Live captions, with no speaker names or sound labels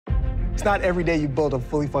It's not every day you build a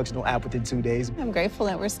fully functional app within 2 days. I'm grateful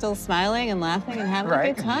that we're still smiling and laughing and having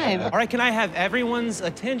a good time. All right, can I have everyone's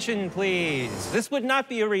attention, please? This would not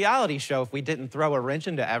be a reality show if we didn't throw a wrench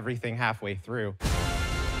into everything halfway through.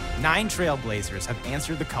 9 Trailblazers have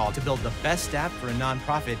answered the call to build the best app for a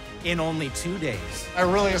nonprofit in only 2 days.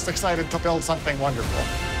 I'm really just excited to build something wonderful.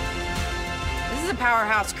 This is a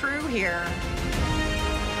powerhouse crew here.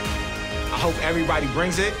 I hope everybody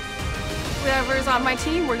brings it. Whoever's on my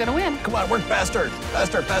team, we're gonna win. Come on, work faster.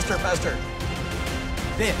 Faster, faster, faster.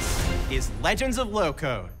 This is Legends of Low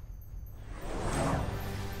Code.